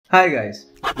Hi guys,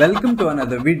 welcome to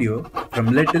another video from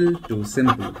Little to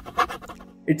Simple.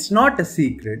 It's not a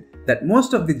secret that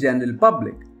most of the general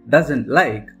public doesn't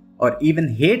like or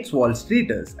even hates Wall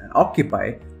Streeters, and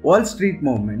Occupy Wall Street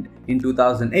movement in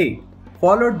 2008,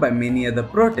 followed by many other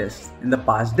protests in the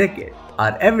past decade,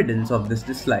 are evidence of this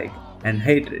dislike and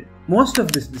hatred. Most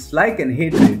of this dislike and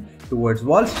hatred towards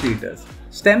Wall Streeters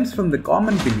stems from the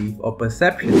common belief or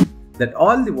perception that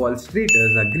all the Wall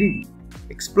Streeters are greedy,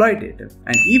 exploitative,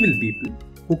 and evil people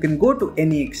who can go to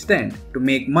any extent to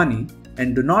make money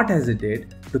and do not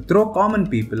hesitate to throw common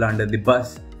people under the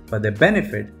bus for their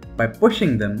benefit by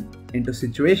pushing them into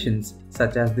situations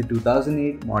such as the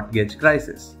 2008 mortgage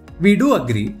crisis. We do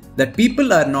agree that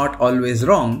people are not always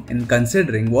wrong in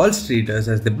considering Wall Streeters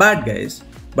as the bad guys,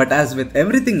 but as with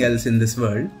everything else in this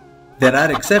world, there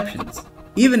are exceptions,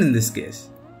 even in this case.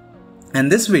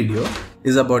 And this video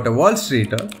is about a Wall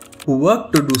Streeter who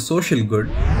worked to do social good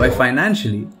by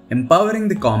financially empowering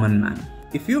the common man.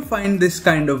 If you find this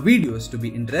kind of videos to be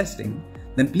interesting,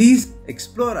 then please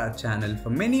explore our channel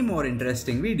for many more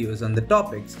interesting videos on the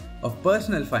topics of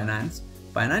personal finance,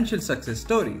 financial success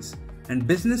stories, and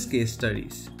business case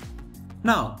studies.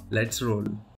 Now, let's roll.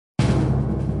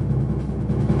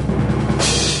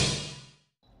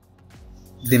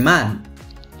 The man.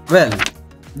 Well,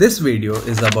 this video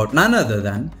is about none other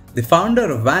than the founder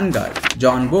of Vanguard,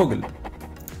 John Bogle.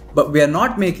 But we are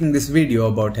not making this video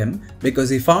about him because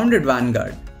he founded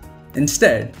Vanguard.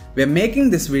 Instead, we are making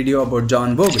this video about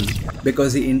John Bogle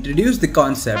because he introduced the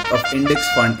concept of index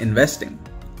fund investing.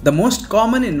 The most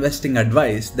common investing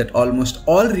advice that almost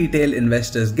all retail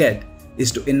investors get is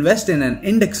to invest in an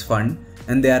index fund,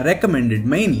 and they are recommended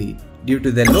mainly due to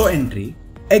their low entry,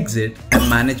 exit, and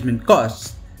management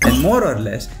costs, and more or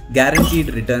less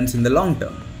guaranteed returns in the long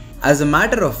term. As a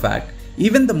matter of fact,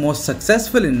 even the most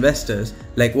successful investors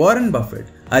like Warren Buffett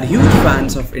are huge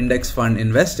fans of index fund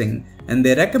investing, and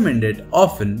they recommend it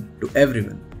often to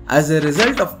everyone. As a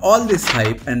result of all this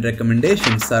hype and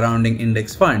recommendations surrounding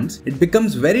index funds, it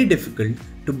becomes very difficult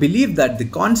to believe that the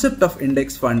concept of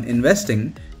index fund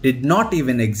investing did not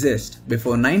even exist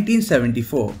before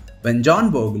 1974, when John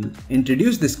Bogle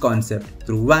introduced this concept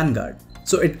through Vanguard.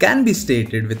 So it can be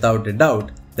stated without a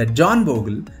doubt that John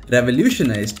Bogle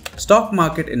revolutionized stock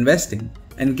market investing,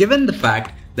 and given the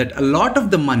fact that a lot of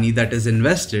the money that is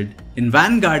invested in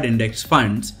Vanguard index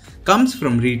funds comes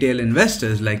from retail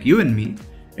investors like you and me,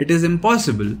 it is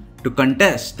impossible to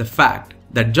contest the fact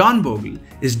that John Bogle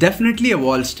is definitely a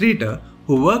Wall Streeter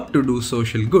who worked to do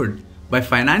social good by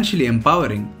financially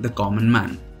empowering the common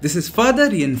man. This is further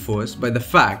reinforced by the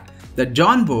fact that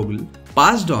John Bogle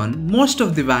passed on most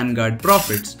of the Vanguard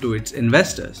profits to its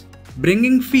investors,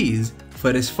 bringing fees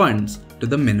for his funds to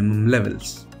the minimum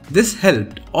levels. This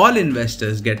helped all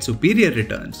investors get superior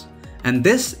returns, and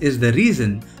this is the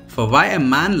reason for why a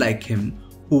man like him,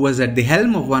 who was at the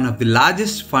helm of one of the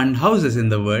largest fund houses in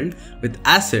the world with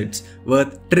assets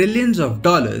worth trillions of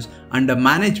dollars under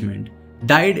management,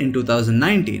 died in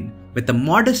 2019 with a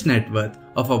modest net worth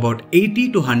of about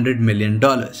 $80 to $100 million.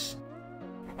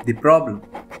 The problem.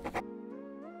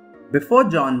 Before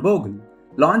John Bogle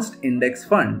launched index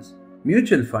funds,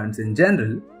 mutual funds in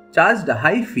general charged a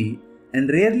high fee and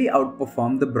rarely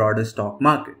outperformed the broader stock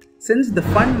market. Since the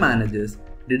fund managers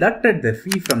deducted their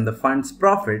fee from the fund's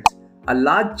profits, a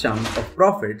large chunk of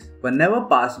profits were never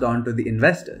passed on to the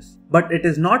investors. But it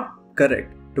is not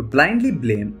correct to blindly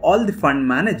blame all the fund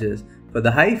managers for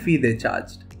the high fee they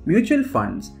charged. Mutual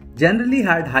funds generally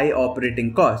had high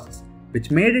operating costs, which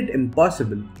made it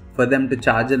impossible for them to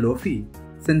charge a low fee.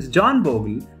 Since John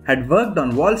Bogle had worked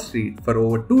on Wall Street for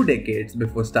over 2 decades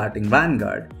before starting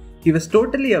Vanguard, he was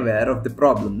totally aware of the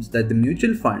problems that the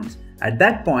mutual funds at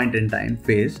that point in time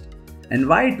faced, and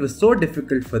why it was so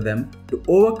difficult for them to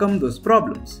overcome those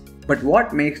problems. But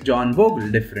what makes John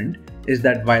Bogle different is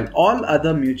that while all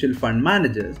other mutual fund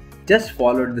managers just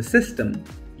followed the system,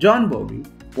 John Bogle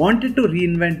wanted to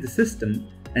reinvent the system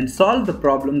and solve the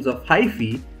problems of high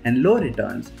fee and low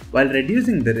returns while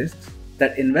reducing the risks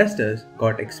that investors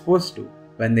got exposed to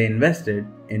when they invested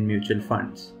in mutual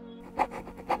funds.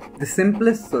 The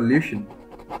simplest solution.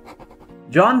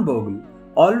 John Bogle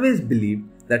always believed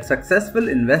that successful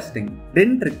investing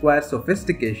didn't require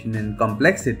sophistication and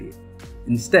complexity.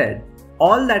 Instead,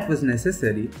 all that was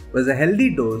necessary was a healthy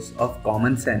dose of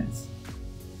common sense.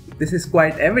 This is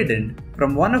quite evident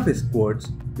from one of his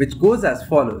quotes, which goes as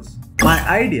follows: "My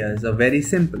ideas are very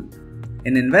simple.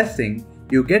 In investing,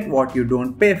 you get what you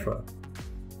don't pay for."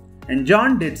 And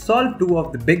John did solve two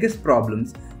of the biggest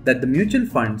problems that the mutual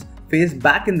funds faced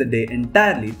back in the day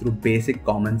entirely through basic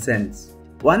common sense.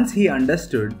 Once he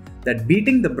understood that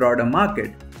beating the broader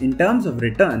market in terms of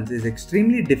returns is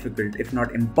extremely difficult if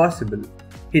not impossible,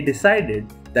 he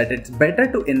decided that it's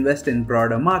better to invest in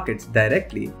broader markets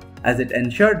directly as it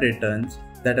ensured returns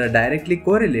that are directly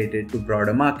correlated to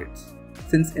broader markets.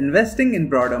 Since investing in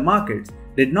broader markets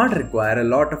did not require a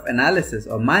lot of analysis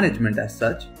or management as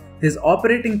such, his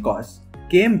operating costs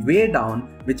came way down,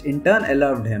 which in turn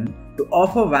allowed him to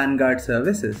offer Vanguard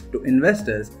services to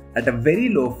investors at a very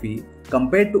low fee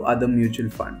compared to other mutual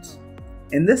funds.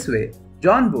 In this way,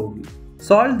 John Bogle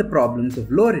solved the problems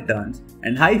of low returns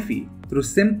and high fee through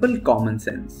simple common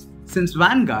sense. Since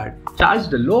Vanguard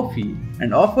charged a low fee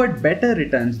and offered better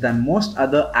returns than most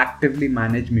other actively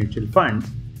managed mutual funds,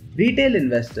 retail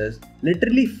investors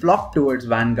literally flocked towards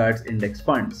Vanguard's index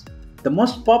funds, the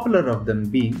most popular of them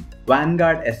being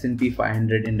Vanguard S&P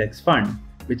 500 Index Fund,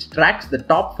 which tracks the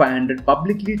top 500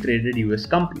 publicly traded US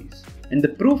companies. And the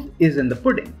proof is in the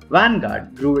pudding.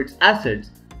 Vanguard grew its assets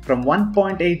from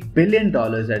 $1.8 billion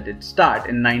at its start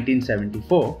in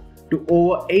 1974 to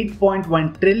over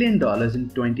 $8.1 trillion in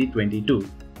 2022,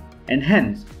 and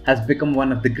hence has become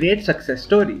one of the great success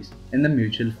stories in the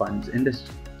mutual funds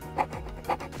industry.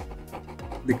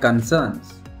 The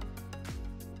concerns.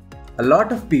 A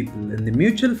lot of people in the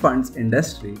mutual funds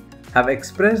industry have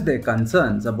expressed their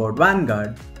concerns about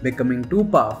Vanguard becoming too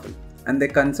powerful, and their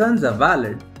concerns are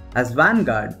valid as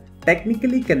Vanguard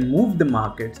technically can move the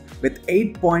markets with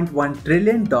 $8.1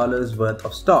 trillion worth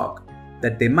of stock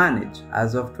that they manage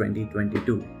as of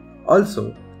 2022.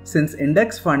 Also, since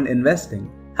index fund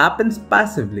investing happens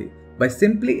passively by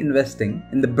simply investing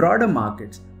in the broader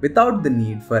markets without the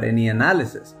need for any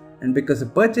analysis, and because a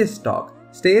purchased stock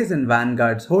stays in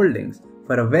Vanguard's holdings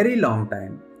for a very long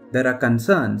time, there are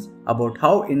concerns about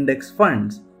how index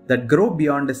funds that grow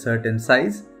beyond a certain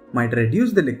size might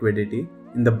reduce the liquidity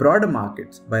in the broader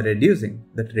markets by reducing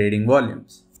the trading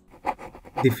volumes.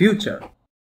 The future.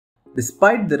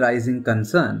 Despite the rising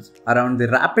concerns around the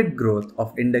rapid growth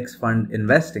of index fund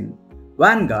investing,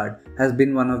 Vanguard has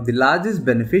been one of the largest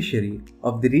beneficiaries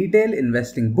of the retail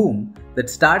investing boom that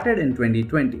started in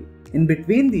 2020. In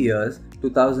between the years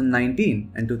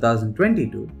 2019 and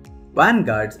 2022,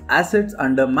 Vanguard's assets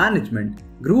under management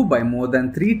grew by more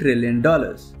than $3 trillion.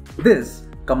 This,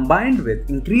 combined with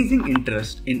increasing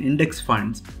interest in index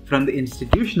funds from the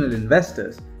institutional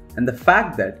investors and the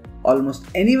fact that almost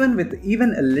anyone with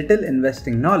even a little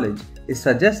investing knowledge is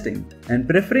suggesting and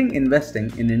preferring investing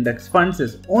in index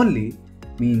funds only,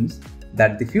 means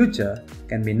that the future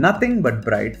can be nothing but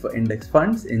bright for index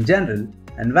funds in general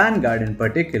and Vanguard in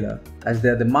particular, as they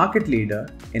are the market leader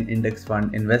in index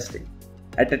fund investing.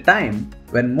 At a time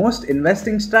when most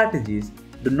investing strategies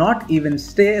do not even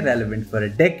stay relevant for a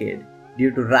decade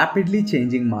due to rapidly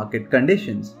changing market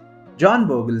conditions, John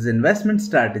Bogle's investment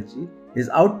strategy is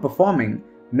outperforming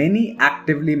many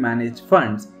actively managed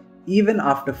funds even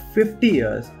after 50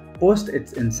 years post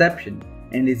its inception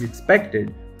and is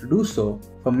expected to do so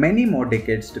for many more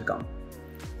decades to come.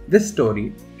 This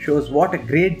story shows what a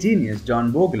great genius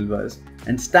John Bogle was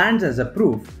and stands as a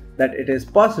proof that it is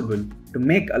possible to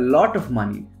make a lot of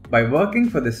money by working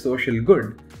for the social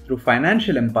good through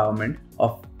financial empowerment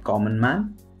of common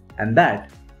man, and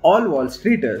that all Wall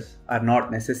Streeters are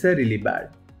not necessarily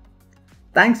bad.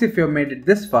 Thanks if you have made it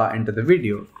this far into the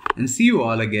video, and see you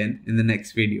all again in the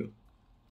next video.